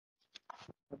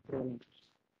Thank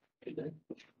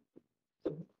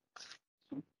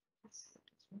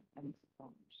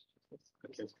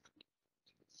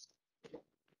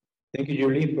you,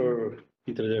 Julie, for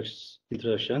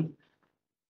introduction.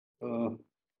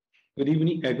 Good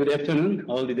evening, good afternoon,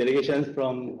 all the delegations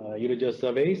from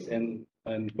EuroGeoSurveys and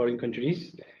foreign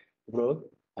countries abroad.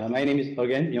 My name is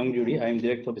again Young Joo Lee. I am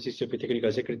director of the CCOP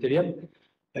Technical Secretariat.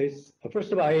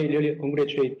 First of all, I really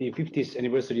congratulate the 50th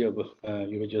anniversary of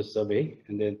EuroGeoSurvey,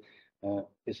 and then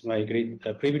it's my great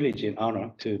privilege and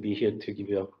honor to be here to give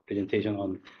you a presentation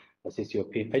on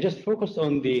CCOP. I just focus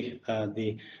on the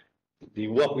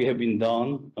work we have been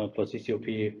done for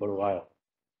CCOP for a while.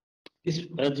 This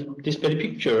very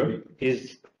picture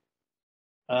is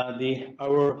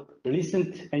our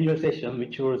recent annual session,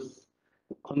 which was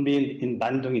convened in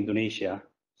Bandung, Indonesia.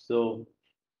 So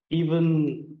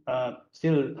even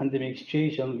still pandemic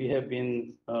situation, we have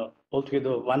been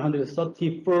altogether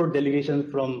 134 delegations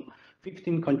from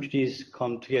 15 countries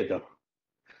come together.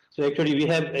 So actually we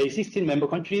have 16 member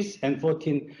countries and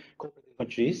 14 cooperating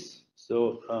countries.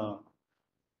 So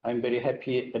I'm very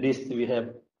happy, at least we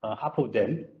have half of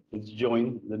them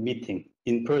join the meeting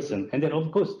in person. And then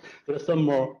of course, there are some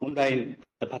more online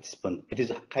participants. It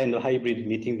is a kind of hybrid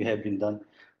meeting we have been done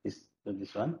this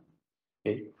one.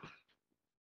 Okay.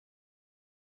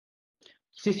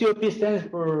 CCOP stands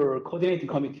for Coordinating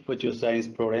Committee for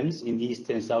Geoscience Programs in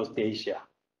East and South Asia,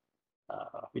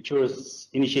 which was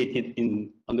initiated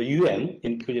on the UN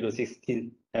in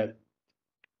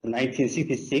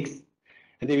 1966.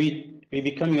 And then we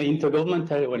became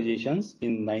intergovernmental organizations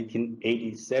in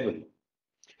 1987.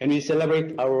 And we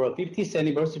celebrate our 50th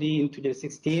anniversary in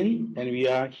 2016. And we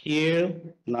are here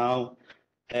now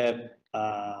at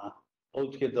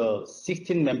altogether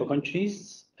 16 member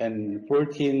countries and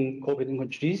 14 cooperating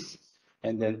countries,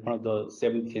 and then another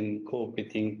 17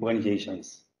 cooperating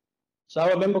organizations. So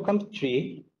our member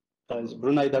country is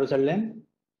Brunei Darussalam,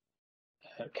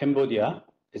 Cambodia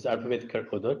is alphabetical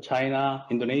order, China,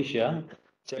 Indonesia,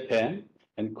 Japan,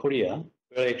 and Korea,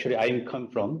 where actually I come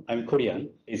from. I'm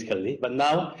Korean, basically, but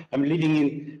now I'm living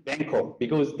in Bangkok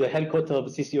because the headquarters of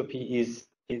CCOP is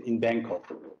in Bangkok.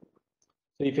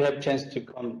 So if you have a chance to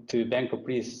come to Bangkok,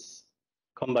 please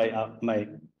come by my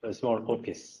small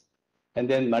office. And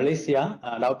then Malaysia,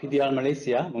 now PDR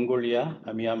Malaysia, Mongolia,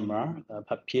 Myanmar,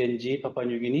 PNG, Papua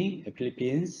New Guinea,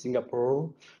 Philippines,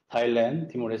 Singapore, Thailand,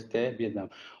 Timor-Leste, Vietnam.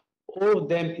 All of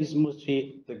them is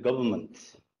mostly the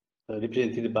government,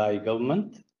 represented by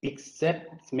government,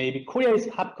 except maybe Korea is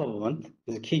half government,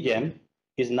 is KIGAM,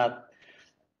 is not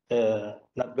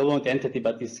government entity,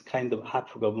 but it's kind of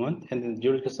half government. And then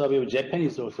Geological Survey of Japan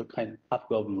is also kind of half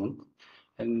government.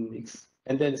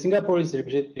 And then Singapore is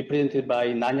represented by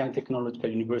Nanyang Technological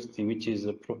University, which is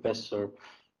a professor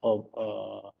of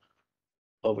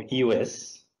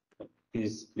EOS,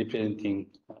 is representing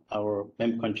our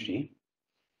member country.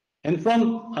 And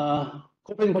from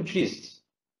cooperating countries,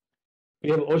 we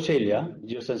have Australia,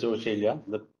 Geoscience Australia.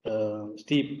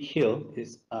 Steve Hill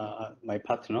is my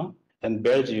partner, and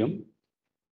Belgium,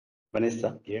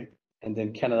 Vanessa here, and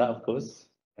then Canada, of course,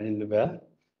 and Louvel,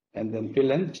 and then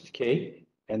Finland, HTK,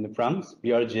 and France,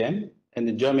 EGRM, and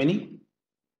then Germany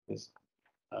is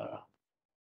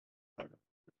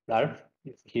Ralph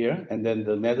is here, and then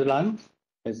the Netherlands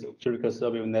is Geological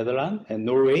Survey of Netherlands, and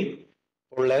Norway,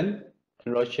 Poland,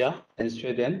 and Russia, and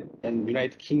Sweden, and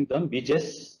United Kingdom,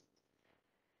 BGES.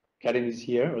 Karen is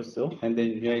here also, and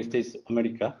then United States of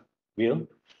America, Will.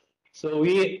 So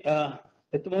we, at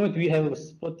the moment, we have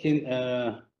 14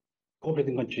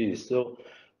 cooperating countries. So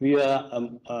we are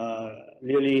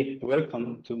really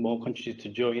welcome to more countries to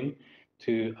join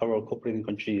to our cooperating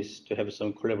countries to have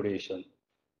some collaboration.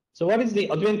 So what is the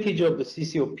advantage of the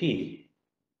CCOP?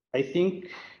 I think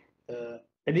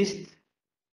at least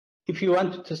if you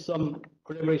want to some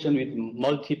collaboration with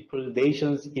multiple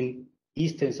nations in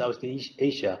East and South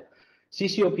Asia,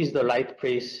 CCOP is the right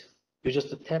place. You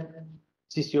just tap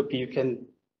CCOP, you can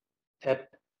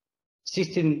tap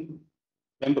 16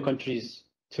 member countries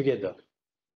together.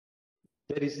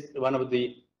 That is one of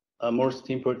the most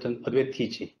important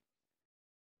advantages.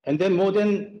 And then more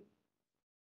than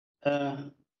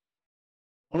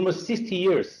almost 60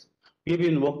 years, we've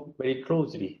been working very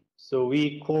closely. So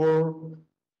we call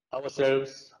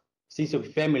ourselves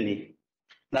CCOP family,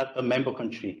 not a member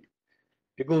country,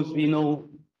 because we know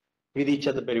with each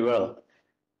other very well.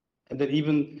 And then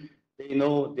even they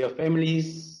know their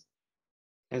families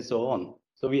and so on.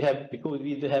 So we have, because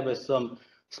we have some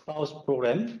spouse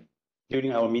program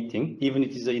during our meeting, even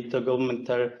it is an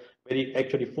intergovernmental, very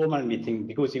actually formal meeting,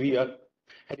 because we are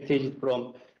heritage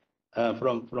from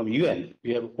from UN.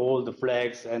 We have all the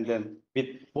flags, and then with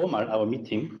formal our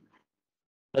meeting.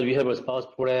 But we have a spouse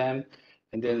program,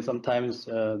 and then sometimes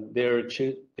their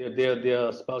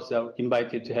spouses are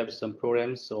invited to have some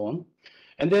programs, so on.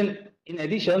 And then in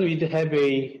addition, we have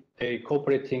a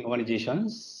cooperating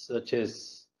organizations such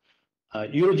as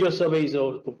EuroGeoSurveys is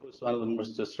of course one of the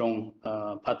most strong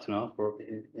partner for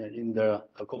in the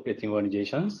cooperating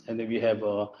organizations, and then we have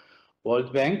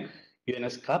World Bank,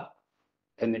 UNESCOP,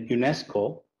 and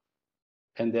UNESCO,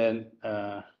 and then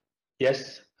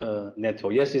YES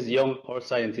network. YES is Young Earth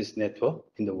Scientist Network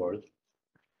in the world.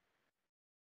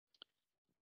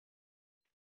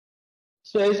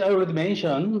 So as I already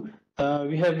mentioned,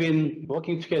 we have been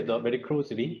working together very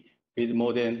closely with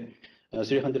more than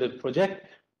 300 projects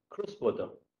cross-border,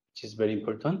 which is very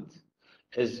important.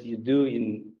 As you do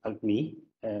in ACME,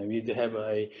 we do have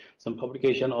some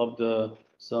publication of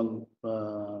some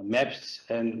maps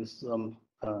and some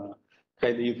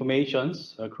kind of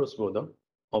informations cross-border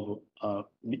of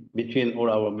between all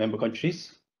our member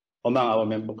countries, among our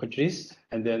member countries,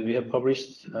 and then we have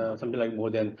published something like more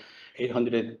than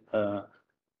 800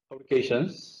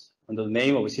 publications under the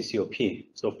name of CCOP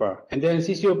so far. And then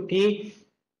CCOP,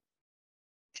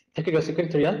 Technical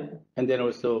Secretariat, and then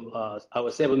also our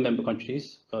 7 member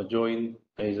countries joined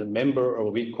as a member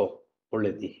of WCOGS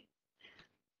already.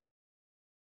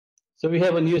 So we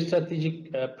have a new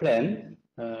strategic plan.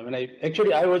 When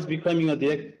I was becoming a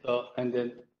director, and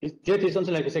then that is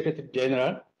something like a Secretary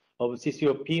General of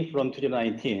CCOP from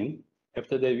 2019.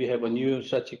 After that, we have a new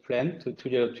strategic plan to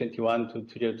 2021 to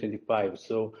 2025.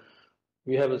 So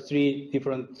we have 3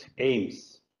 different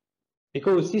aims.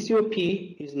 Because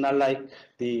CCOP is not like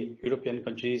the European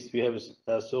countries, we have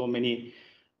so many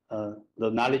the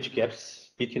knowledge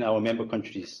gaps between our member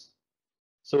countries.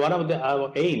 So one of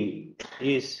our aim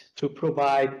is to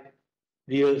provide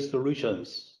real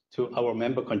solutions to our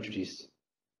member countries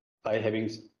by having.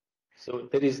 So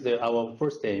that is our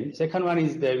first aim. Second one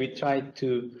is that we try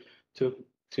to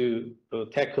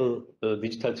tackle the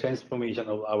digital transformation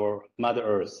of our Mother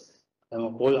Earth and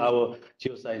all our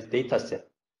geoscience data set.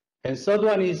 And third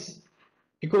one is,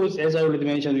 because as I already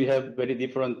mentioned, we have very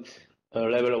different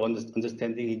level of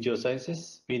understanding in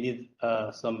geosciences. We need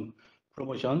some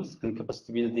promotions and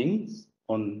capacity buildings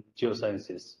on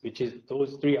geosciences, which is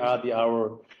those 3 are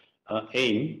our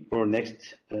aim for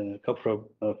next couple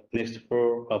of next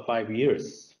 4 or 5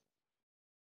 years.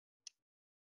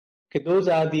 Okay, those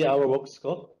are our work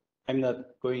scope. I'm not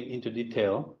going into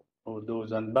detail of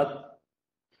those, but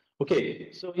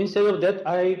okay, so instead of that,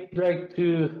 I'd like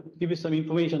to give you some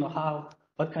information on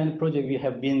what kind of project we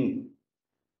have been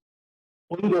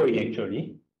ongoing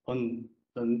actually on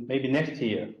maybe next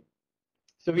year.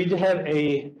 So we do have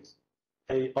a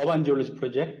urban geology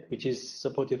project, which is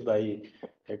supported by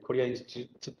Korea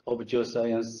Institute of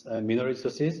Geoscience and Mineral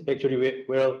Resources, actually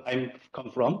where I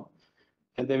come from.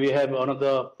 And then we have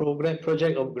another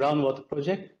project of groundwater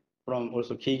project from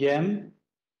also KIGAM.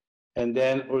 And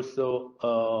then also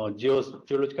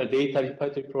geological data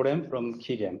repository program from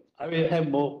KIGAM. I will have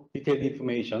more detailed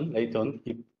information later on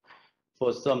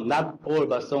for some, not all,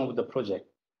 but some of the project.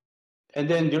 And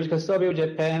then Geological Survey of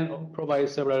Japan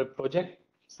provides several projects,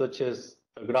 such as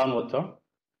groundwater,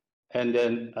 and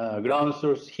then ground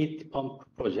source heat pump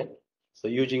project. So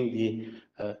using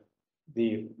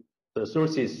the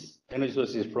sources, energy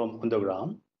sources from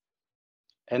underground.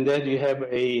 And then you have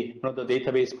another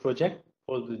database project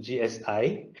called the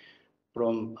GSI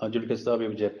from Geological Survey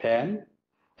of Japan.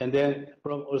 And then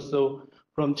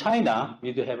from China,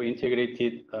 we do have an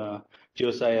integrated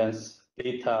geoscience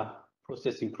data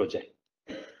processing project.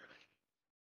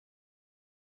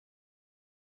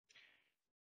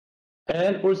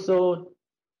 And also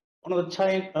another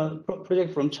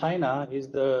project from China is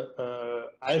the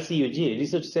RCUG,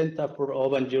 Research Center for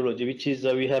Urban Geology, which is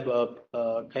we have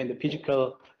a kind of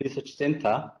physical research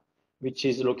center, which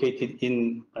is located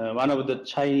in one of the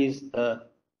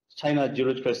China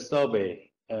Geological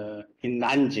Survey in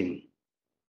Nanjing.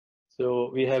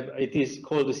 So we have, it is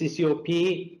called the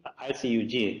CCOP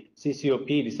RCUG,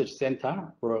 CCOP Research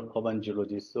Center for Urban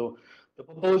Geology. So the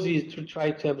purpose is to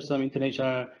try to have some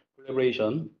international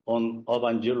collaboration on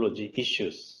urban geology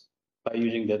issues by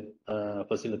using that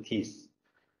facilities.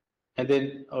 And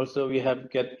then also we have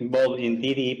get involved in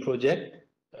DDE project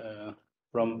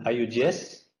from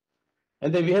IUGS.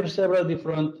 And then we have several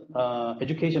different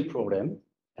education programs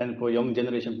and for young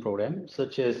generation programs,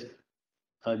 such as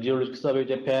Geological Survey of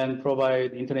Japan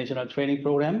provide international training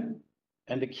program,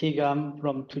 and the KIGAM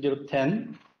from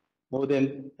 2010, more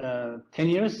than 10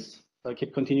 years,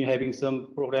 keep continue having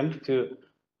some programs to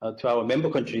our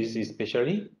member countries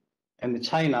especially. And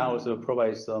China also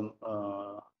provides some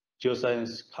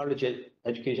geoscience college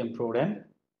education program.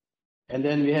 And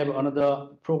then we have another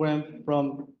program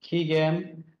from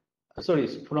KIGAM,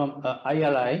 from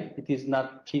IRI. It is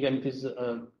not KIGAM, it is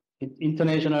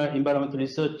International Environmental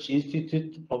Research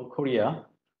Institute of Korea.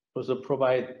 Also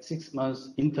provide 6 months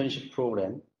internship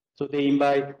program. So they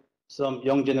invite some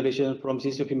young generation from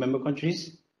CCOP member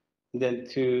countries, then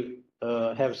to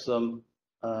have some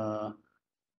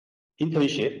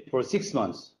internship for 6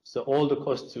 months. So all the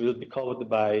costs will be covered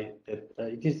by that.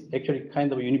 It is actually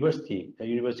kind of a university. The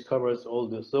university covers all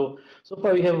the. So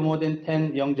far we have more than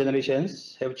 10 young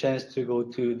generations have a chance to go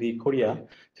to the Korea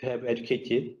to have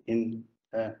educated in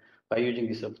by using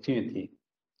this opportunity.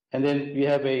 And then we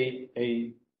have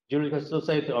a Geological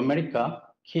Society of America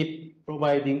keep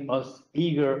providing us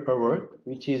EGRM award,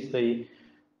 which is a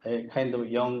kind of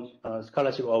young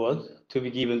scholarship award to be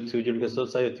given to Geological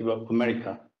Society of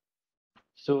America.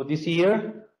 So this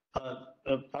year,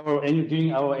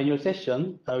 during our annual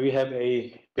session, we have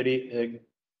a very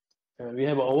we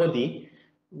have an awardee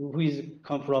who is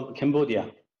come from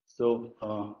Cambodia. So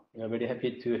we are very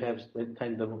happy to have that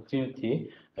kind of opportunity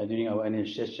during our annual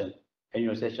session.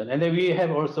 And then we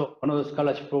have also another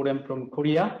scholarship program from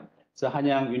Korea. So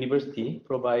Hanyang University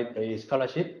provide a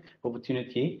scholarship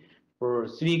opportunity for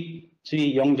three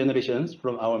young generations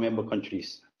from our member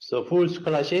countries. So full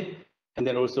scholarship, and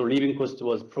then also living cost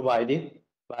was provided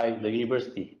by the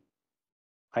university.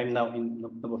 I'm now in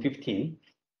number 15.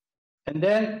 And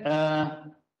then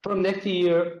from next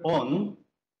year on,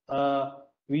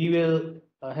 we will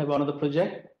have another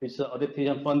project, which is an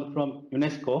adaptation fund from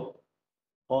UNESCO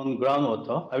on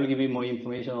groundwater. I will give you more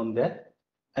information on that.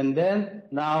 And then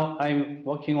now I'm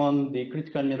working on the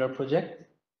critical mineral project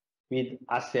with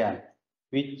ASEAN,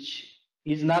 which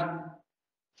is not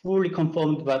fully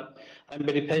confirmed, but I'm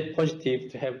very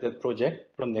positive to have that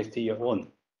project from next year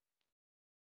on.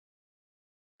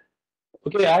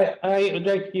 Okay, I would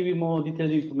like to give you more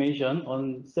detailed information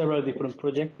on several different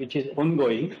projects which is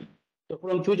ongoing. So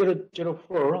from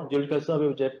 2004, Geological Survey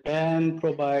of Japan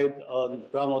provide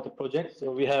groundwater project.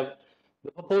 So we have,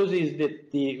 the purpose is that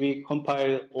we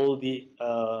compile all the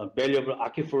valuable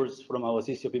aquifers from our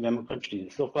CCOP member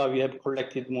countries. So far we have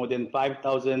collected more than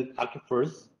 5,000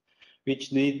 aquifers,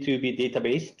 which need to be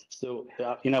databased. So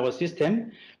in our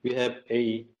system, we have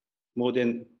more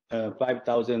than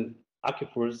 5,000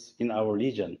 aquifers in our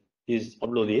region is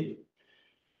uploaded.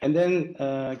 And then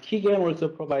KIGAM also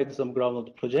provides some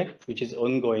groundwater project, which is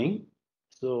ongoing.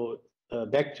 So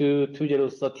back to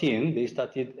 2013, they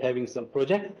started having some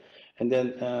project. And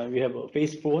then we have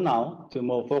phase 4 now to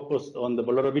more focus on the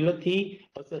vulnerability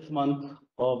assessment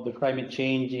of the climate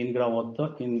change in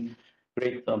groundwater in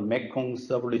Great Mekong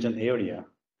sub-region area.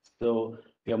 So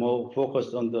we are more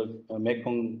focused on the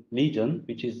Mekong region,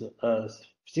 which is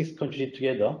 6 countries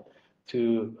together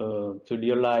to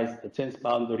realize the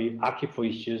transboundary aquifer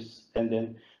issues. And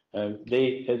then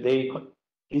they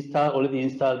already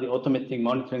installed the automatic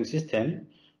monitoring system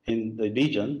in the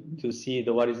region to see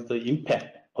what is the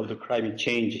impact of the climate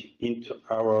change into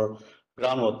our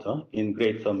groundwater in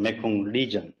Great Mekong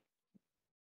region.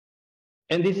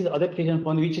 And this is adaptation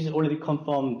fund, which is already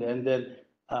confirmed. And then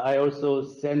I also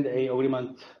send a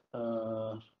agreement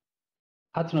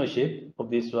partnership of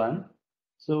this one.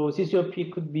 So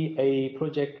CCOP could be a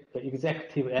project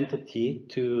executive entity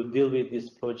to deal with this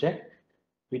project,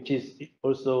 which is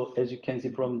also, as you can see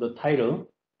from the title,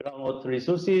 groundwater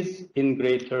resources in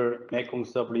Greater Mekong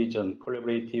sub-region,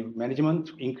 collaborative management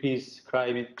to increase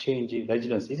climate change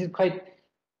resilience. This is quite,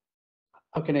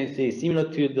 how can I say,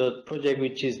 similar to the project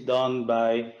which is done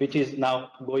by, which is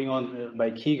now going on by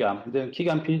KIGAM. The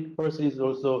KIGAM person is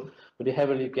also very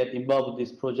heavily get involved with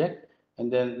this project.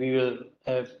 And then we will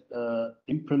have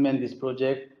implement this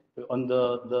project on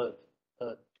the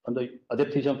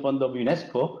adaptation fund of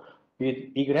UNESCO with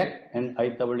EGRM and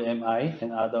IWMI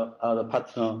and other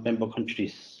partner member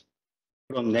countries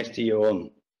from next year on.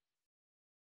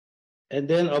 And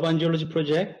then urban geology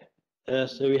project.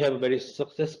 So we have a very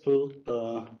successful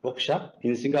workshop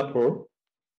in Singapore.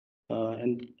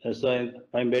 So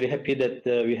I'm very happy that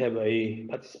we have a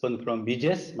participant from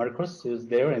BGS, Marcos, who's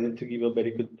there, and to give a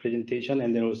very good presentation.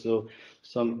 And then also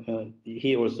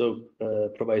he also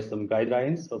provides some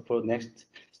guidelines for next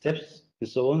steps and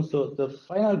so on. So the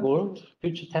final goal,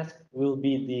 future task will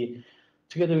be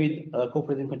together with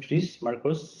cooperating countries,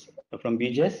 Marcos from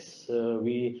BGS,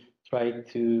 we try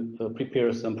to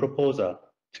prepare some proposal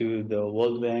to the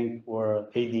World Bank or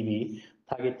ADB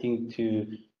targeting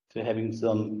to to having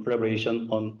some collaboration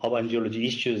on urban geology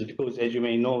issues, because as you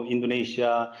may know,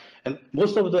 Indonesia and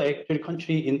most of the actual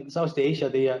country in South Asia,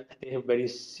 they have very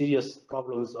serious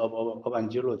problems of urban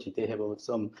geology. They have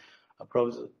some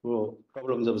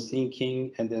problems of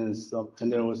sinking, and then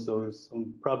also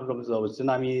some problems of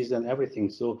tsunamis and everything.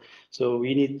 So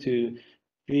we need to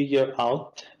figure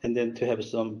out and then to have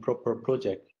some proper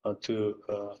project to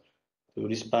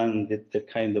respond to that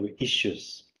kind of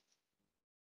issues.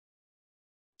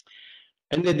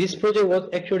 And then this project was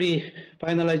actually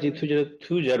finalized in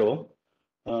 2020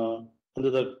 under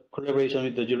the collaboration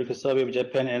with the Geological Survey of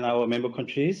Japan and our member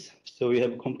countries. So we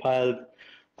have compiled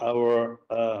our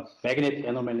magnetic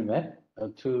anomaly map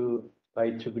by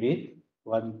 2 grid,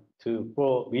 1 to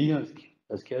 4 million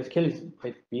scale. Scale is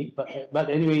quite big, but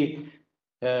anyway,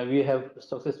 we have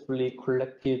successfully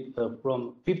collected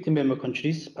from 50 member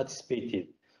countries participated.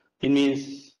 It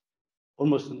means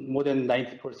almost more than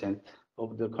 90%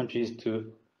 of the countries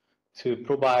to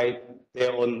provide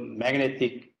their own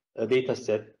magnetic data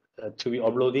set to be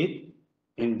uploaded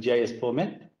in GIS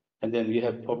format, and then we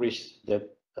have published that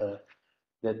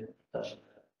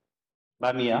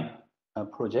MAMIA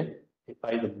project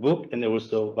by the book and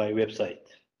also by website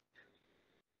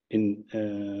in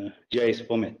GIS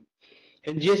format.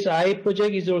 And GSI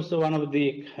project is also one of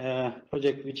the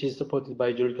project which is supported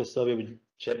by Geological Survey of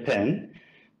Japan.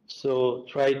 So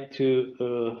try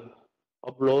to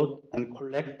upload and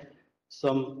collect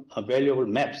some valuable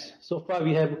maps. So far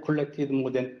we have collected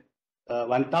more than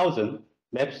 1,000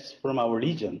 maps from our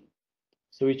region.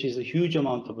 So which is a huge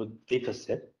amount of a data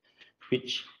set,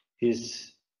 which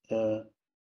is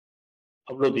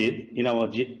uploaded in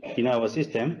our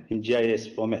system in GIS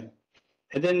format.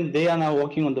 And then they are now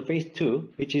working on the phase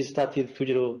 2, which is started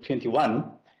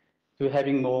 2021, to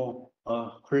having more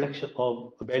collection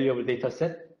of valuable data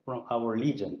set from our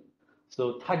region.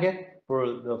 So target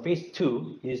for the phase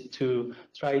 2 is to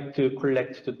try to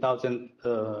collect 2,000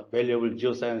 valuable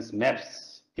geoscience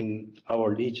maps in our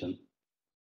region.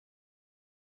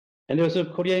 And also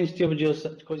Korea Institute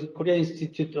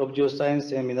of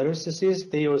Geoscience and Mineralogy,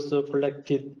 they also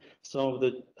collected some of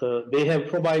the, they have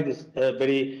provided a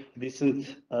very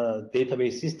recent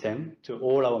database system to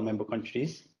all our member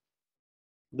countries.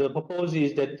 The purpose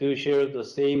is that to share the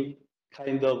same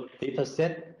kind of data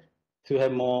set to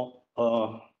have more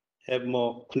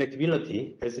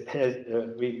connectivity, as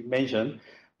we mentioned,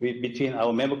 between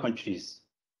our member countries.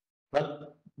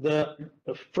 But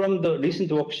from the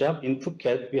recent workshop in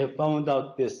Phuket, we have found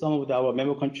out that some of our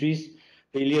member countries,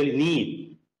 they really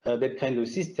need that kind of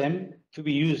system to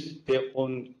be used their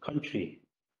own country.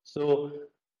 So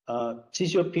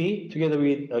CCOP, together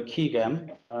with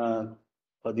KIGAM,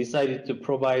 decided to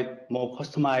provide more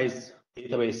customized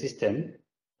database system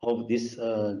of this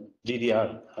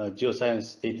GDR,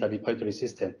 Geoscience Data Repository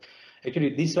System.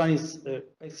 Actually, this one is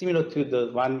quite similar to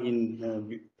the one in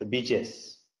the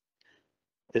BGS,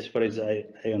 as far as I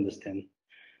understand.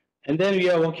 And then we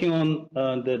are working on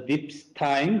the Deep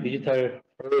Time Digital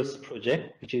Earth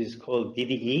project, which is called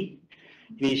DDE,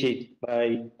 initiated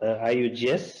by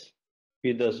IUGS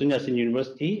with the Yonsei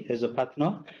University as a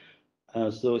partner.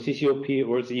 So CCOP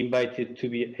was invited to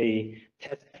be a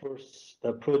task force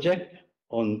project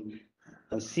on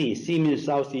C means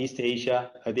Southeast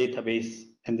Asia database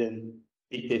and then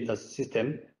big data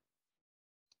system.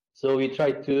 So we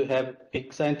try to have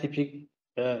big scientific,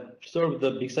 solve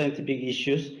the big scientific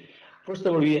issues. First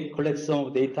of all, we collect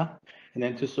some data and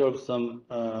then to solve some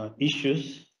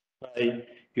issues by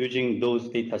using those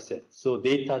data sets. So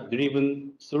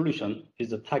data-driven solution is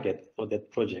the target for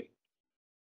that project.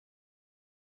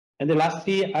 And then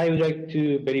lastly, I would like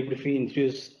to very briefly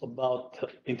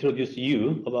introduce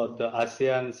you about the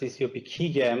ASEAN CCOP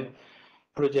KIGAM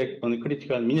project on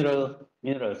critical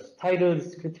minerals, titled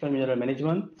Critical Mineral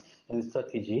Management and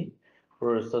Strategy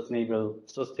for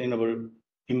Sustainable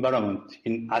Environment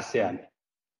in ASEAN.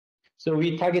 So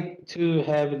we target to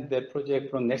have the project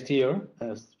from next year.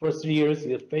 First 3 years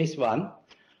is phase 1.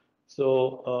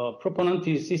 So proponent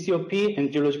is CCOP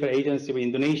and Geological Agency of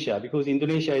Indonesia, because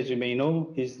Indonesia, as you may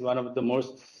know, is one of the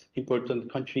most important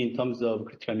country in terms of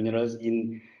critical minerals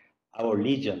in our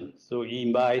region. So we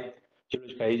invite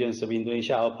Geological Agency of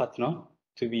Indonesia, our partner,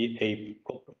 to be a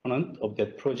co-proponent of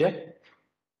that project.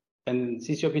 And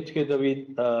CCOP together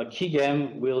with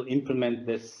KIGAM will implement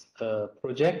this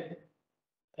project.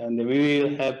 And we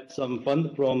will have some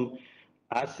fund from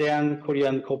ASEAN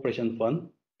Korean Cooperation Fund,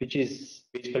 which is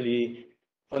basically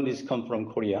funds come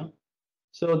from Korea.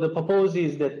 So the purpose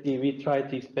is that we try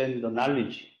to expand the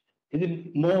knowledge. It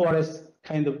is more or less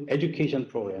kind of education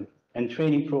program and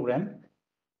training program,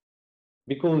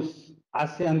 because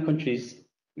ASEAN countries,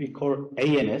 we call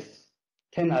ANS,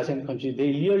 10 ASEAN countries,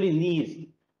 they really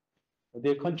need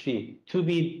their country to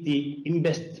be the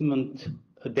investment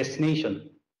destination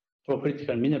for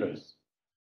critical minerals.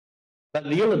 But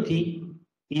reality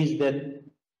is that,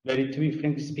 to be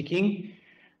frankly speaking,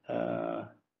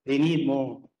 they need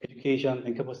more education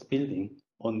and capacity building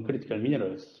on critical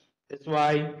minerals. That's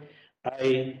why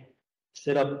I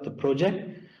set up the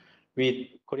project with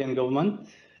Korean government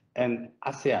and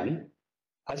ASEAN.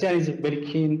 ASEAN is very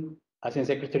keen, ASEAN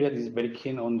Secretariat is very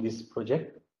keen on this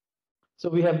project. So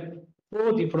we have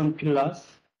 4 different pillars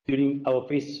during our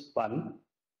phase 1,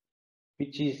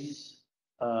 which is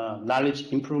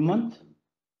knowledge improvement,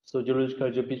 so geological,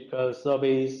 geophysical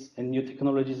surveys and new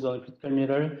technologies on critical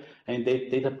mineral, and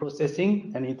data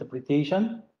processing and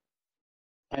interpretation,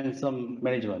 and some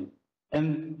management.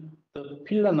 And the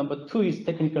pillar number 2 is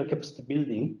technical capacity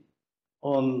building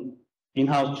on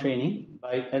in-house training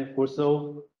and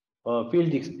also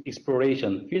field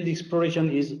exploration. Field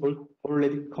exploration is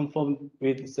already confirmed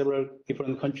with several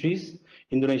different countries,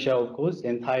 Indonesia, of course,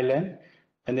 and Thailand.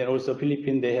 And then also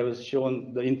Philippines, they have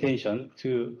shown the intention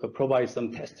to provide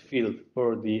some test field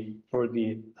for the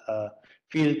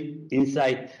field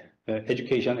insight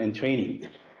education and training.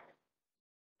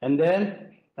 And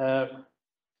then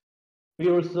we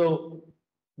also,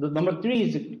 the number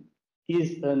 3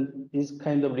 is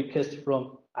kind of request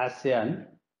from ASEAN.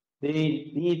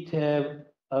 They need to have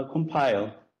a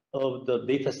compile of the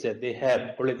data set they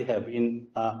already have in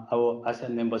our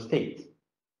ASEAN member states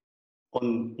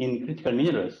in critical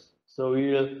minerals. So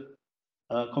we will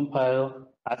compile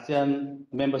ASEAN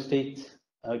member states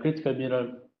critical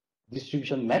mineral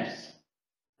distribution maps,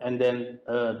 and then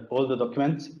all the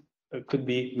documents could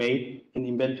be made in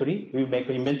inventory. We make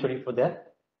an inventory for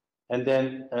that, and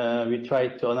then we try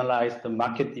to analyze the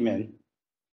market demand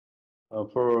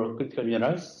for critical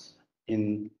minerals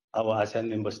in our ASEAN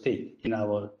member state, in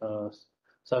our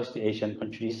Southeast Asian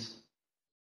countries.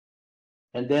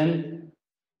 And then,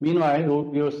 meanwhile,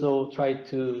 we also try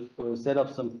to set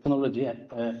up some technology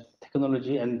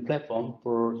and platform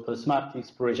for smart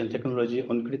exploration technology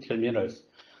on critical minerals.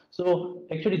 So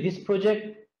actually this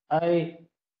project, I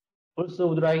also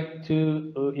would like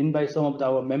to invite some of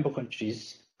our member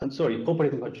countries,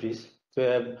 cooperating countries, to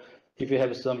have, if you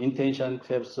have some intention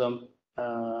to have some,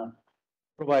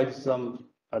 provide some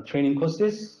training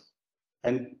courses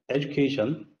and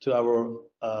education to our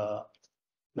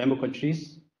member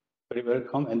countries, very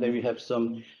welcome. And then we have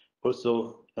some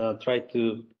also try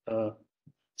to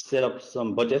set up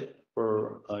some budget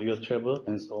for your travel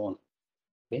and so on.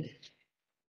 Okay.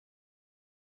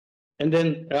 And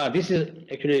then this is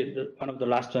actually one of the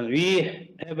last one.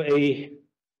 We have a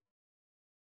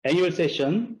annual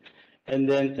session and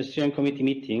then a steering committee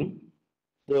meeting.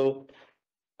 So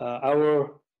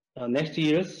our next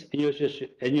year's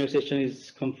annual session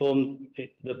is confirmed.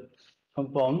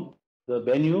 The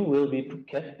venue will be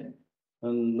Phuket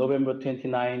on November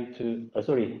 29 to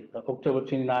October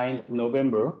 29,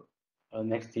 November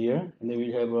next year, and then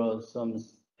we have some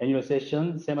annual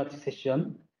session, thematic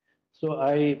session. So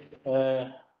I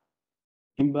would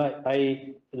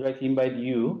like to invite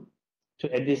you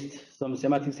to at least some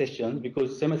thematic session,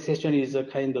 because thematic session is a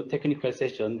kind of technical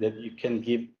session that you can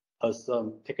give us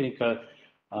some technical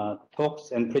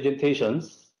talks and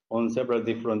presentations on several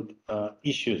different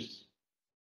issues.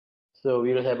 So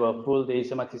we will have a full day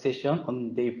thematic session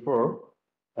on day 4,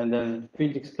 and then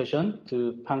field excursion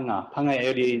to Phang Nga. Phang Nga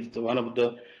area is one of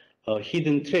the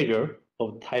hidden treasure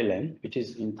of Thailand, which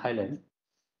is in Thailand.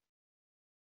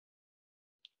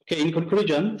 Okay, in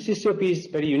conclusion, CCOP is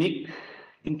very unique,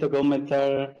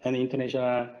 intergovernmental and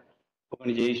international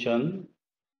organization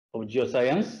of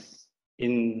geoscience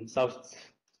in Southeast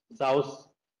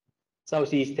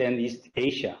and East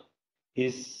Asia.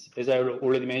 Is, as I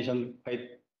already mentioned,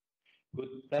 quite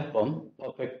good platform,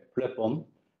 perfect platform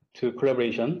to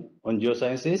collaboration on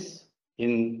geosciences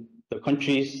in the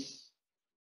countries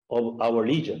of our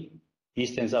region,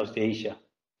 East and South Asia.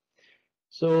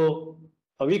 So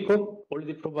we could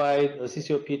already provide a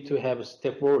CCOP to have a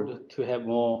step forward to have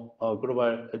more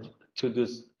global,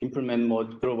 implement more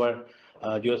global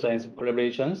geoscience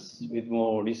collaborations with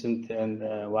more recent and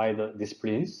wider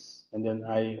disciplines. And then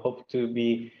I hope to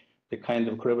be the kind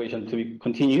of collaboration to be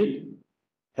continued.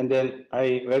 And then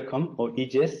I welcome all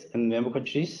EGS and member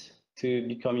countries to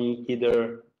becoming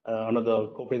either another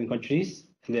cooperating countries,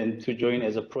 and then to join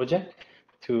as a project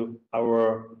to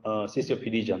our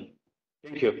CCOP region.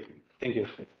 Thank you. Thank you.